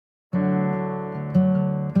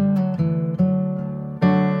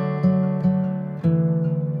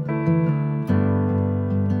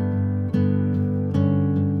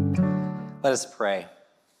Let us pray.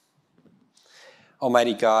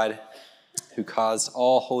 Almighty God, who caused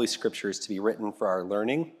all holy scriptures to be written for our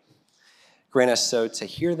learning, grant us so to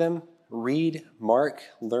hear them, read, mark,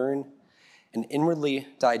 learn, and inwardly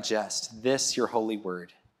digest this, your holy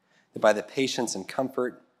word, that by the patience and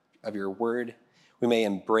comfort of your word, we may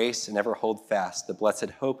embrace and ever hold fast the blessed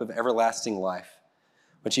hope of everlasting life,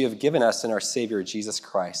 which you have given us in our Savior, Jesus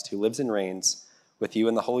Christ, who lives and reigns with you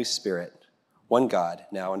in the Holy Spirit, one God,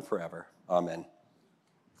 now and forever. Amen.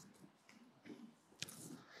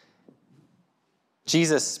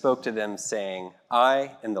 Jesus spoke to them, saying,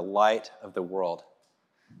 I am the light of the world.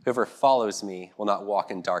 Whoever follows me will not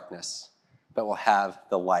walk in darkness, but will have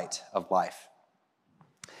the light of life.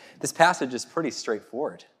 This passage is pretty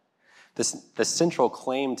straightforward. The central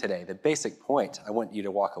claim today, the basic point I want you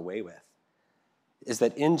to walk away with, is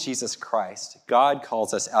that in Jesus Christ, God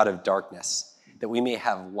calls us out of darkness, that we may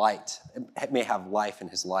have light, may have life in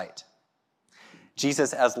his light.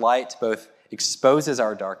 Jesus as light both exposes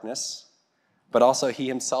our darkness, but also he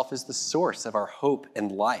himself is the source of our hope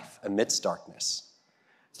and life amidst darkness.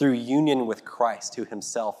 Through union with Christ, who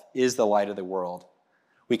himself is the light of the world,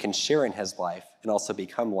 we can share in his life and also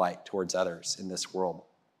become light towards others in this world.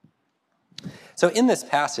 So in this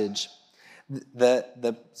passage,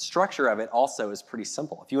 the structure of it also is pretty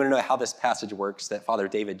simple. If you want to know how this passage works that Father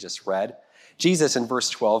David just read, Jesus in verse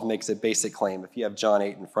 12 makes a basic claim. If you have John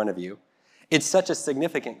 8 in front of you, it's such a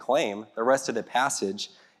significant claim, the rest of the passage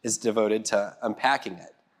is devoted to unpacking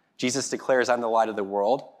it. Jesus declares, I'm the light of the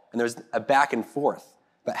world, and there's a back and forth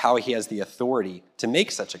about how he has the authority to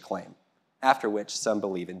make such a claim, after which some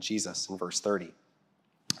believe in Jesus in verse 30.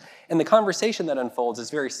 And the conversation that unfolds is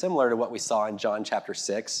very similar to what we saw in John chapter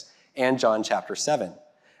 6 and John chapter 7.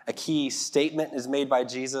 A key statement is made by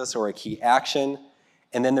Jesus or a key action,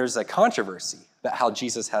 and then there's a controversy about how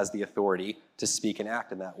Jesus has the authority to speak and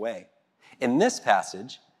act in that way. In this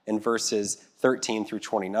passage, in verses 13 through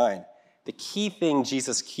 29, the key thing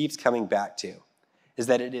Jesus keeps coming back to is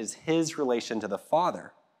that it is his relation to the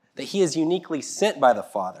Father, that he is uniquely sent by the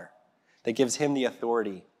Father, that gives him the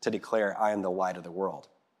authority to declare, I am the light of the world.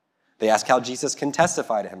 They ask how Jesus can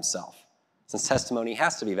testify to himself, since testimony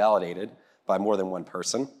has to be validated by more than one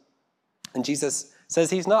person. And Jesus says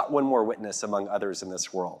he's not one more witness among others in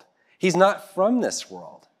this world. He's not from this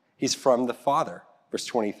world. He's from the Father, verse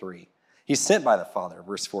 23. He's sent by the Father,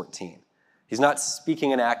 verse 14. He's not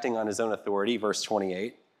speaking and acting on his own authority, verse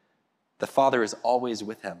 28. The Father is always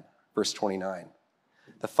with him, verse 29.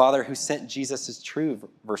 The Father who sent Jesus is true,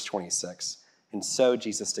 verse 26. And so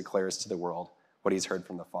Jesus declares to the world what he's heard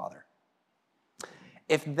from the Father.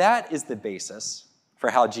 If that is the basis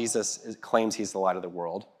for how Jesus claims he's the light of the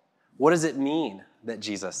world, what does it mean that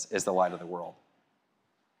Jesus is the light of the world?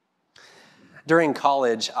 During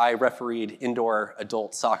college, I refereed indoor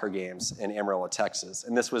adult soccer games in Amarillo, Texas,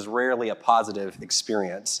 and this was rarely a positive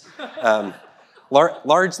experience.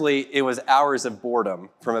 Largely, it was hours of boredom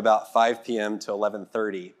from about 5 p.m. to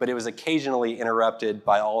 11:30, but it was occasionally interrupted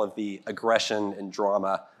by all of the aggression and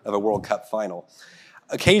drama of a World Cup final.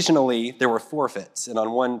 Occasionally, there were forfeits, and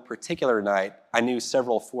on one particular night, I knew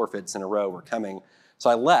several forfeits in a row were coming,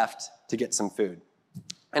 so I left to get some food.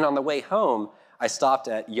 And on the way home, I stopped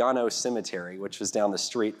at Llano Cemetery, which was down the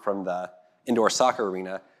street from the indoor soccer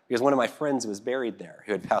arena, because one of my friends was buried there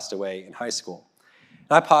who had passed away in high school. And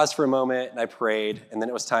I paused for a moment, and I prayed, and then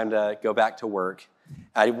it was time to go back to work.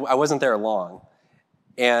 I wasn't there long,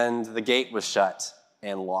 and the gate was shut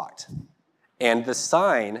and locked. And the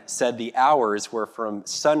sign said the hours were from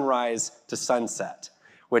sunrise to sunset,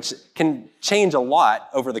 which can change a lot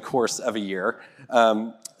over the course of a year.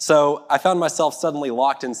 So I found myself suddenly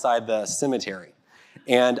locked inside the cemetery.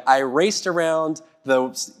 And I raced around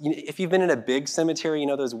those, if you've been in a big cemetery, you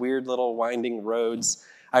know those weird little winding roads.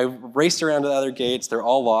 I raced around to the other gates, they're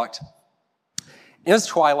all locked. It was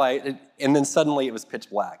twilight, and then suddenly it was pitch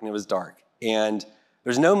black, and it was dark. And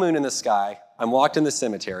there's no moon in the sky, I'm locked in the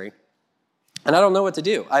cemetery, and I don't know what to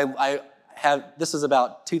do. This was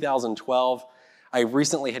about 2012. I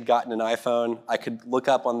recently had gotten an iPhone. I could look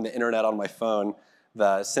up on the internet on my phone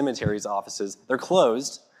the cemetery's offices. They're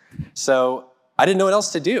closed, so I didn't know what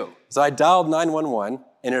else to do. So I dialed 911,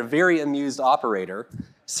 and a very amused operator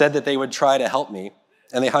said that they would try to help me,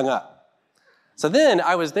 and they hung up. So then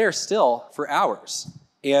I was there still for hours,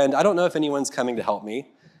 and I don't know if anyone's coming to help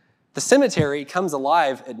me. The cemetery comes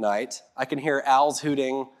alive at night. I can hear owls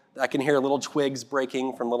hooting. I can hear little twigs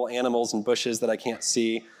breaking from little animals and bushes that I can't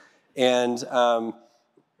see. And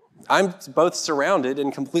I'm both surrounded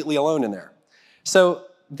and completely alone in there. So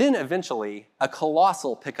then eventually, a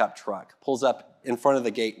colossal pickup truck pulls up in front of the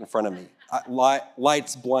gate in front of me,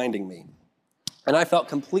 lights blinding me. And I felt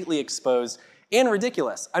completely exposed and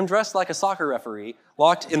ridiculous. I'm dressed like a soccer referee,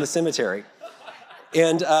 locked in the cemetery.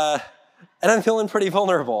 And I'm feeling pretty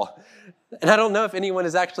vulnerable. And I don't know if anyone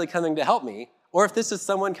is actually coming to help me or if this is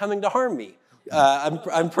someone coming to harm me.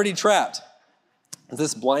 I'm pretty trapped. Is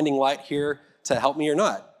this blinding light here to help me or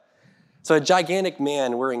not? So a gigantic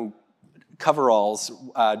man wearing coveralls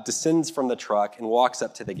descends from the truck and walks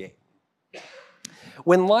up to the gate.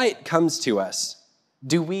 When light comes to us,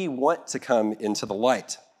 do we want to come into the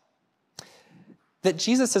light? That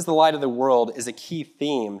Jesus is the light of the world is a key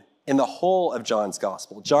theme in the whole of John's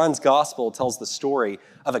gospel. John's gospel tells the story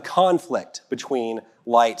of a conflict between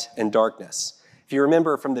light and darkness. If you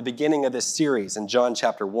remember from the beginning of this series in John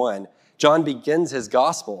chapter 1, John begins his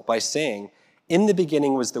gospel by saying, "In the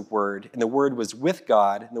beginning was the Word, and the Word was with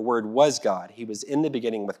God, and the Word was God. He was in the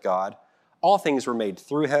beginning with God. All things were made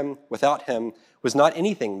through him. Without him was not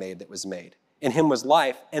anything made that was made. In him was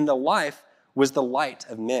life, and the life was the light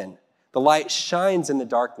of men. The light shines in the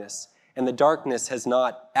darkness, and the darkness has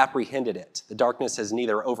not apprehended it. The darkness has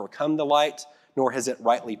neither overcome the light, nor has it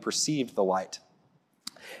rightly perceived the light."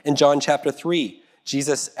 In John chapter 3,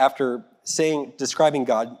 Jesus, after describing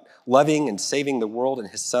God loving and saving the world and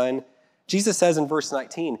his Son, Jesus says in verse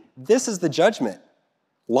 19, "This is the judgment.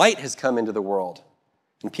 Light has come into the world,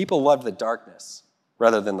 and people loved the darkness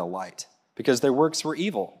rather than the light, because their works were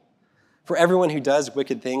evil. For everyone who does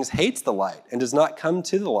wicked things hates the light and does not come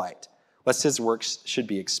to the light, lest his works should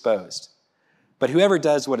be exposed. But whoever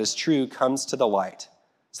does what is true comes to the light,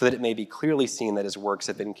 so that it may be clearly seen that his works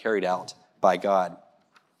have been carried out by God."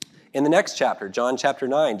 In the next chapter, John chapter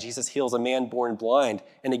 9, Jesus heals a man born blind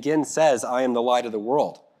and again says, "I am the light of the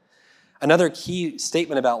world." Another key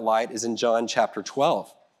statement about light is in John chapter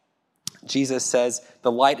 12. Jesus says,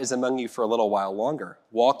 "The light is among you for a little while longer.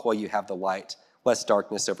 Walk while you have the light, lest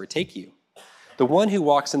darkness overtake you. The one who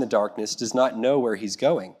walks in the darkness does not know where he's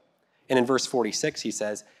going." And in verse 46, he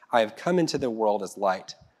says, "I have come into the world as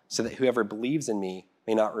light, so that whoever believes in me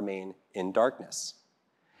may not remain in darkness."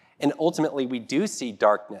 And ultimately, we do see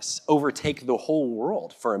darkness overtake the whole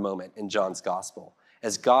world for a moment in John's gospel,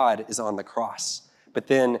 as God is on the cross. But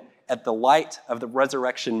then, at the light of the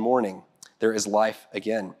resurrection morning, there is life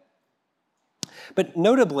again. But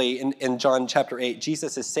notably, in John chapter 8,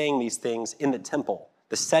 Jesus is saying these things in the temple.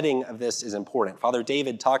 The setting of this is important. Father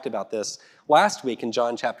David talked about this last week in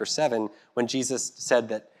John chapter 7, when Jesus said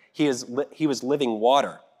that he was living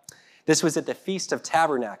water. This was at the Feast of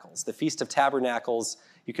Tabernacles. The Feast of Tabernacles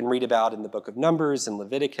you can read about in the book of Numbers and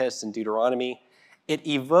Leviticus and Deuteronomy. It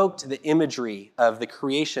evoked the imagery of the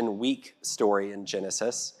creation week story in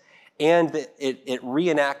Genesis, and it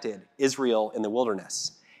reenacted Israel in the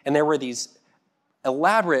wilderness. And there were these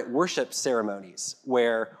elaborate worship ceremonies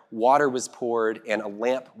where water was poured and a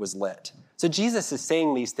lamp was lit. So Jesus is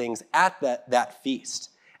saying these things at that feast.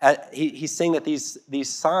 He's saying that these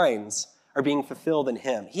signs are being fulfilled in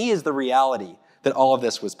him. He is the reality that all of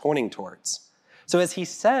this was pointing towards. So as he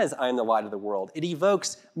says, "I am the light of the world," it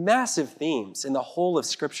evokes massive themes in the whole of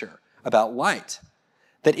Scripture about light.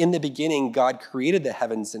 That in the beginning, God created the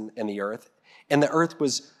heavens and the earth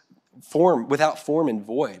was without form and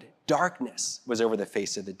void. Darkness was over the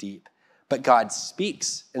face of the deep. But God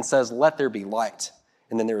speaks and says, "Let there be light."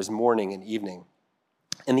 And then there is morning and evening.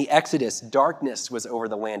 In the Exodus, darkness was over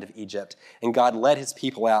the land of Egypt, and God led his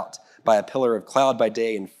people out by a pillar of cloud by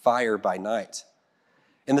day and fire by night.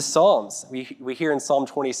 In the Psalms, we hear in Psalm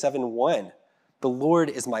 27:1, "The Lord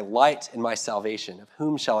is my light and my salvation. Of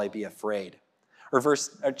whom shall I be afraid?" Or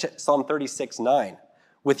Psalm 36:9,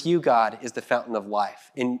 "With you, God, is the fountain of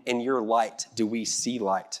life. In your light do we see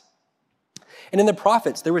light." And in the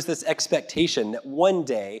prophets, there was this expectation that one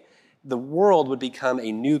day the world would become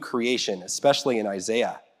a new creation, especially in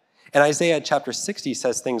Isaiah. And Isaiah chapter 60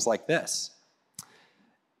 says things like this: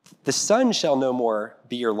 "The sun shall no more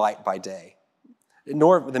be your light by day,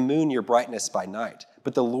 nor the moon your brightness by night,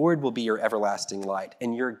 but the Lord will be your everlasting light,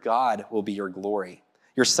 and your God will be your glory.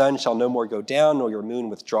 Your sun shall no more go down, nor your moon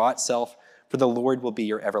withdraw itself, for the Lord will be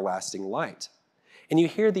your everlasting light." And you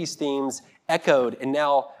hear these themes echoed and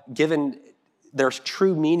now given their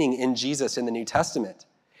true meaning in Jesus in the New Testament.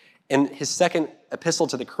 In his second epistle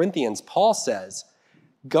to the Corinthians, Paul says,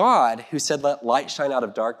 "God, who said, 'Let light shine out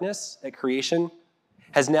of darkness' at creation,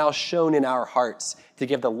 has now shone in our hearts to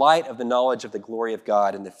give the light of the knowledge of the glory of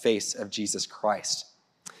God in the face of Jesus Christ."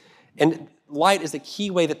 And light is the key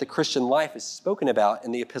way that the Christian life is spoken about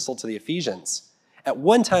in the epistle to the Ephesians. "At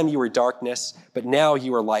one time you were darkness, but now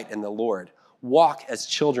you are light in the Lord. Walk as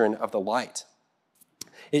children of the light."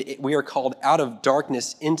 We are called out of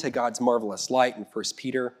darkness into God's marvelous light in 1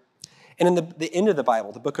 Peter. And in the end of the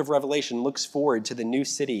Bible, the book of Revelation looks forward to the new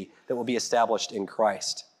city that will be established in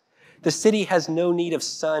Christ. The city has no need of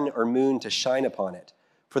sun or moon to shine upon it,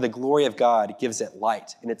 for the glory of God gives it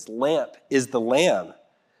light, and its lamp is the Lamb.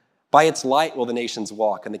 By its light will the nations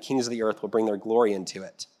walk, and the kings of the earth will bring their glory into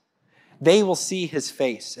it. They will see his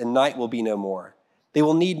face, and night will be no more. They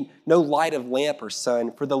will need no light of lamp or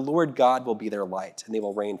sun, for the Lord God will be their light, and they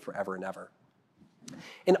will reign forever and ever.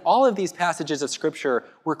 And all of these passages of Scripture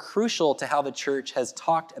were crucial to how the church has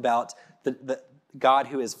talked about the God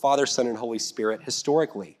who is Father, Son, and Holy Spirit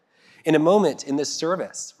historically. In a moment in this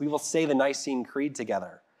service, we will say the Nicene Creed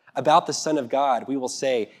together. About the Son of God, we will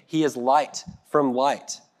say, he is light from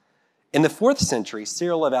light. In the 4th century,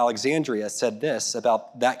 Cyril of Alexandria said this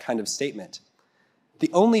about that kind of statement.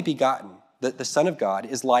 The only begotten, the Son of God,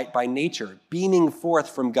 is light by nature, beaming forth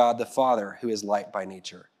from God the Father, who is light by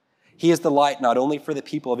nature. He is the light not only for the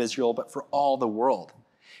people of Israel, but for all the world.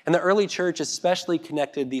 And the early church especially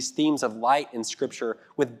connected these themes of light in Scripture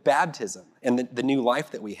with baptism and the new life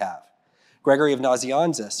that we have. Gregory of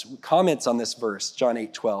Nazianzus comments on this verse, John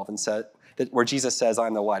 8:12, and said that where Jesus says, "I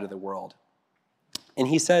am the light of the world." And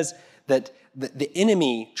he says that the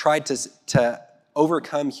enemy tried to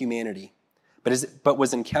overcome humanity, but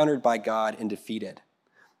was encountered by God and defeated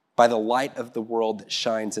by the light of the world that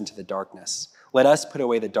shines into the darkness. Let us put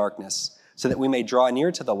away the darkness so that we may draw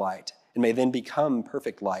near to the light and may then become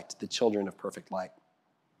perfect light, the children of perfect light.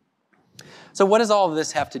 So what does all of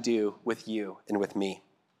this have to do with you and with me?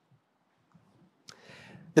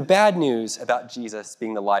 The bad news about Jesus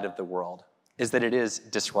being the light of the world is that it is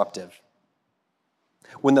disruptive.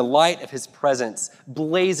 When the light of his presence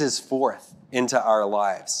blazes forth into our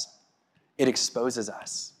lives, it exposes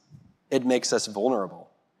us. It makes us vulnerable.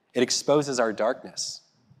 It exposes our darkness.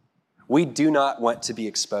 We do not want to be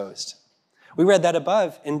exposed. We read that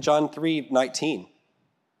above in John 3:19.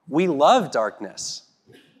 We love darkness.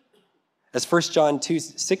 As 1 John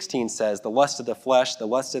 2:16 says, the lust of the flesh, the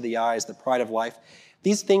lust of the eyes, the pride of life,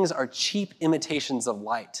 these things are cheap imitations of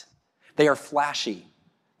light. They are flashy.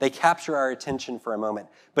 They capture our attention for a moment,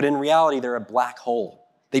 but in reality, they're a black hole.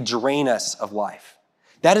 They drain us of life.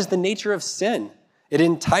 That is the nature of sin. It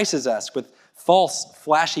entices us with false,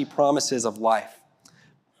 flashy promises of life,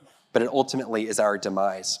 but it ultimately is our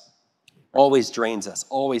demise. Always drains us,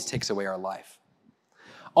 always takes away our life.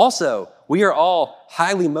 Also, we are all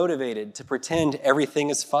highly motivated to pretend everything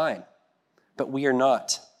is fine, but we are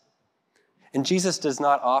not. And Jesus does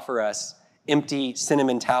not offer us empty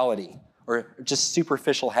sentimentality or just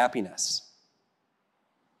superficial happiness.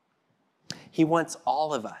 He wants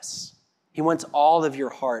all of us. He wants all of your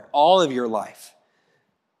heart, all of your life,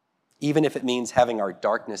 even if it means having our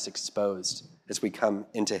darkness exposed as we come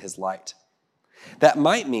into his light. That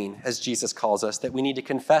might mean, as Jesus calls us, that we need to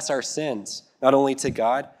confess our sins, not only to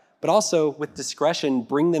God, but also with discretion,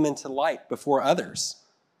 bring them into light before others,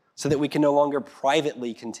 so that we can no longer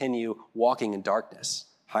privately continue walking in darkness,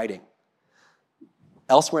 hiding.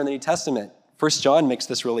 Elsewhere in the New Testament, 1 John makes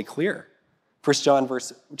this really clear. 1 John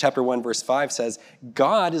chapter 1, verse 5 says,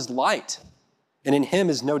 God is light, and in him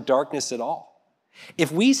is no darkness at all.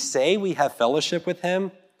 If we say we have fellowship with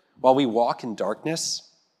him while we walk in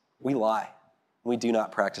darkness, we lie. We do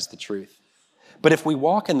not practice the truth. But if we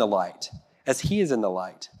walk in the light, as he is in the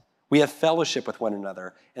light, we have fellowship with one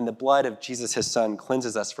another, and the blood of Jesus, his son,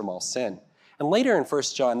 cleanses us from all sin. And later in 1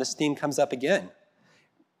 John, this theme comes up again.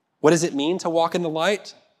 What does it mean to walk in the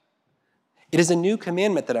light? It is a new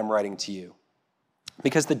commandment that I'm writing to you,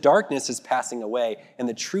 because the darkness is passing away, and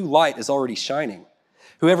the true light is already shining.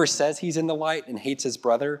 Whoever says he's in the light and hates his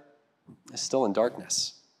brother is still in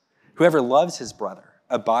darkness. Whoever loves his brother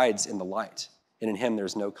abides in the light, and in him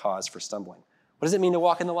there's no cause for stumbling. What does it mean to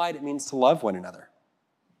walk in the light? It means to love one another.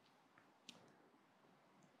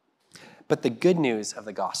 But the good news of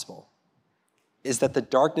the gospel is that the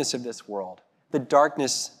darkness of this world, the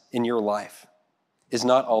darkness in your life, is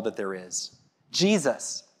not all that there is.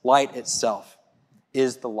 Jesus, light itself,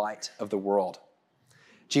 is the light of the world.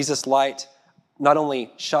 Jesus' light not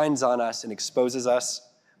only shines on us and exposes us,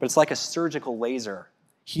 but it's like a surgical laser,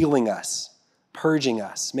 healing us, purging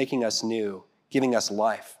us, making us new, giving us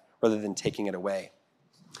life rather than taking it away.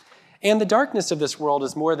 And the darkness of this world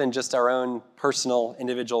is more than just our own personal,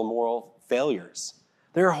 individual moral failures.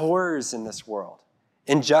 There are horrors in this world: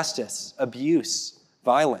 injustice, abuse,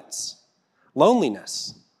 violence,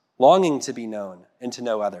 loneliness, longing to be known and to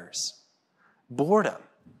know others, boredom.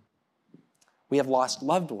 We have lost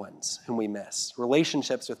loved ones whom we miss.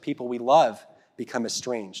 Relationships with people we love become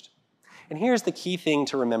estranged. And here's the key thing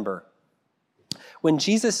to remember. When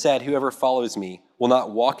Jesus said, "Whoever follows me will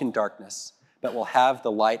not walk in darkness, but will have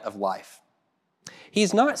the light of life,"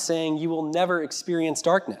 He's not saying you will never experience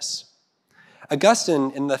darkness.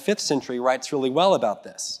 Augustine in the 5th century writes really well about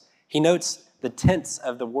this. He notes the tense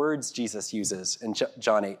of the words Jesus uses in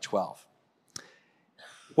John 8:12.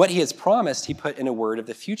 What he has promised, he put in a word of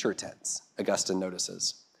the future tense, Augustine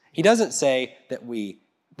notices. He doesn't say that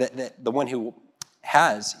the one who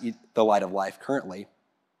has the light of life currently,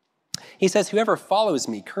 he says, whoever follows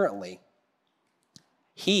me currently,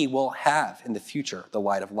 he will have in the future the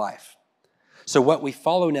light of life. So what we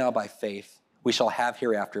follow now by faith, we shall have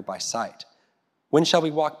hereafter by sight. When shall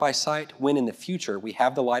we walk by sight? When in the future we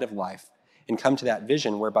have the light of life and come to that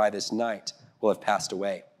vision whereby this night will have passed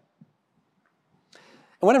away.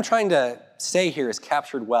 And what I'm trying to say here is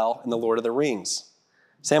captured well in The Lord of the Rings.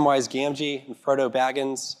 Samwise Gamgee and Frodo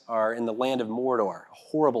Baggins are in the land of Mordor, a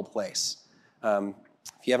horrible place.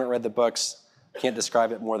 If you haven't read the books, I can't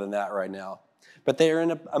describe it more than that right now. But they're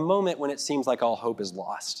in a moment when it seems like all hope is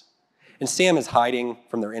lost. And Sam is hiding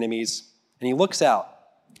from their enemies, and he looks out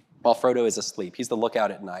while Frodo is asleep. He's the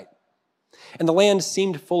lookout at night. And the land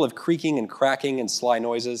seemed full of creaking and cracking and sly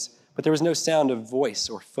noises, but there was no sound of voice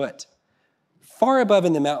or foot. Far above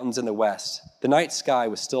in the mountains in the west, the night sky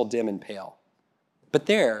was still dim and pale. But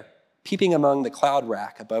there, peeping among the cloud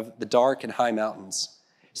rack above the dark and high mountains,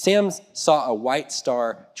 Sam saw a white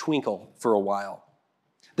star twinkle for a while.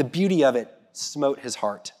 The beauty of it smote his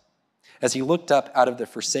heart as he looked up out of the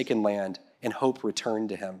forsaken land and hope returned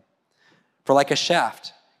to him. For like a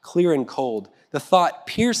shaft, clear and cold, the thought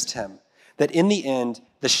pierced him that in the end,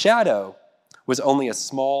 the shadow was only a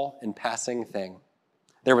small and passing thing.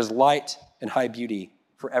 There was light and high beauty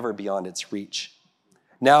forever beyond its reach.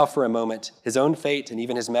 Now, for a moment, his own fate and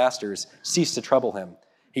even his master's ceased to trouble him.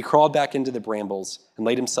 He crawled back into the brambles and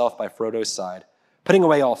laid himself by Frodo's side. Putting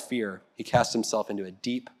away all fear, he cast himself into a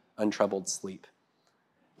deep, untroubled sleep.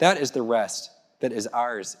 That is the rest that is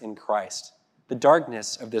ours in Christ. The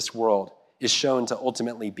darkness of this world is shown to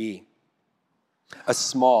ultimately be a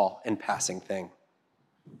small and passing thing.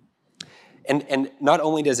 And not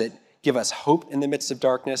only does it give us hope in the midst of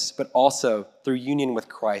darkness, but also through union with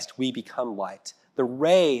Christ, we become light. The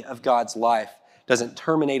ray of God's life doesn't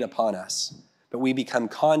terminate upon us, but we become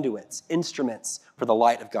conduits, instruments for the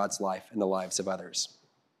light of God's life in the lives of others.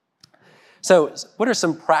 So what are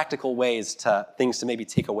some practical things to maybe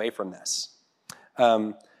take away from this?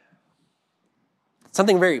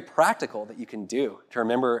 Something very practical that you can do to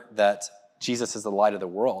remember that Jesus is the light of the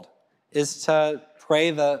world is to pray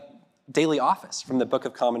the daily office from the Book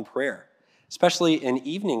of Common Prayer, especially in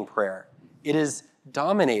evening prayer. It is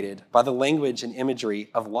dominated by the language and imagery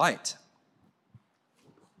of light.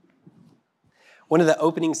 One of the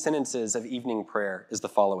opening sentences of evening prayer is the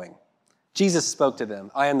following. Jesus spoke to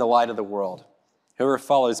them, I am the light of the world. Whoever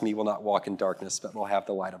follows me will not walk in darkness, but will have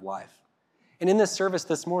the light of life. And in this service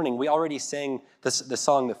this morning, we already sang the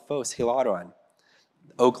song, the Phos Hilaron,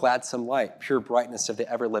 O gladsome light, pure brightness of the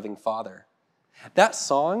ever-living Father. That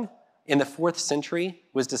song in the 4th century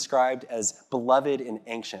was described as beloved and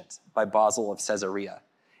ancient by Basil of Caesarea.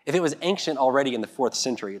 If it was ancient already in the 4th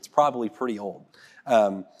century, it's probably pretty old.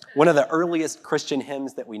 One of the earliest Christian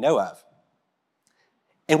hymns that we know of.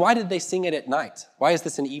 And why did they sing it at night? Why is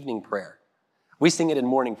this an evening prayer? We sing it in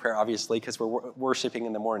morning prayer, obviously, because we're worshiping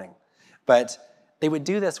in the morning. But they would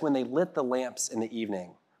do this when they lit the lamps in the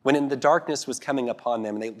evening, when the darkness was coming upon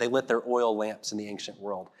them, and they lit their oil lamps in the ancient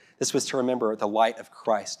world. This was to remember the light of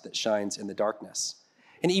Christ that shines in the darkness.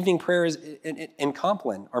 And evening prayers in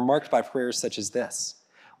Compline are marked by prayers such as this.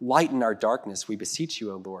 Lighten our darkness, we beseech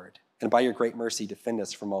you, O Lord, and by your great mercy defend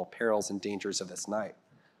us from all perils and dangers of this night.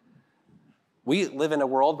 We live in a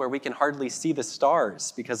world where we can hardly see the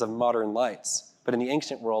stars because of modern lights, but in the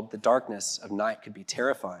ancient world, the darkness of night could be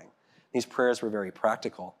terrifying. These prayers were very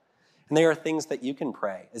practical. And they are things that you can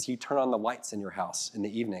pray as you turn on the lights in your house in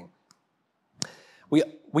the evening.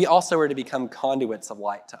 We also are to become conduits of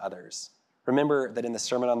light to others. Remember that in the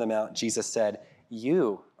Sermon on the Mount, Jesus said,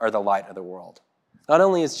 you are the light of the world. Not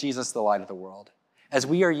only is Jesus the light of the world, as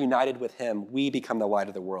we are united with him, we become the light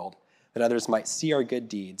of the world, that others might see our good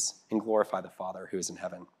deeds and glorify the Father who is in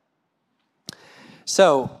heaven.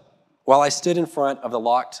 So, while I stood in front of the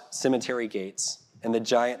locked cemetery gates and the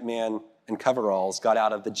giant man in coveralls got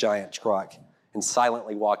out of the giant truck and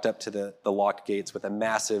silently walked up to the locked gates with a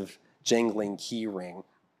massive jangling key ring,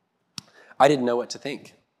 I didn't know what to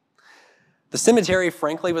think. The cemetery,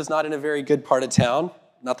 frankly, was not in a very good part of town,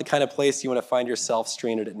 not the kind of place you want to find yourself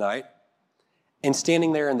stranded at night. And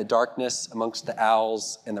standing there in the darkness amongst the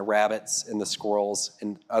owls and the rabbits and the squirrels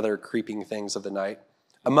and other creeping things of the night,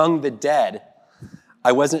 among the dead,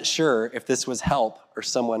 I wasn't sure if this was help or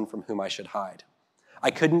someone from whom I should hide.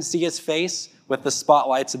 I couldn't see his face with the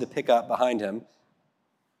spotlights of the pickup behind him.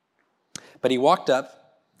 But he walked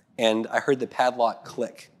up, and I heard the padlock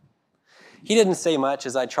click. He didn't say much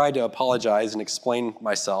as I tried to apologize and explain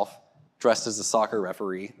myself, dressed as a soccer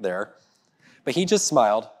referee there. But he just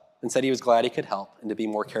smiled and said he was glad he could help and to be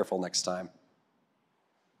more careful next time.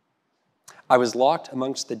 I was locked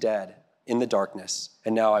amongst the dead in the darkness,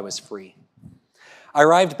 and now I was free. I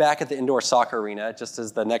arrived back at the indoor soccer arena just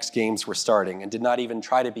as the next games were starting and did not even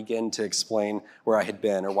try to begin to explain where I had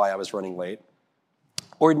been or why I was running late.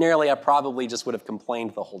 Ordinarily, I probably just would have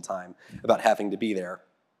complained the whole time about having to be there.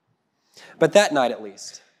 But that night, at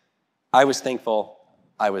least, I was thankful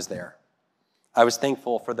I was there. I was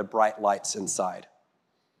thankful for the bright lights inside.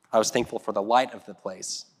 I was thankful for the light of the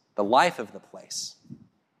place, the life of the place,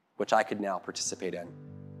 which I could now participate in.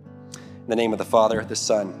 In the name of the Father, the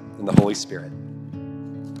Son, and the Holy Spirit.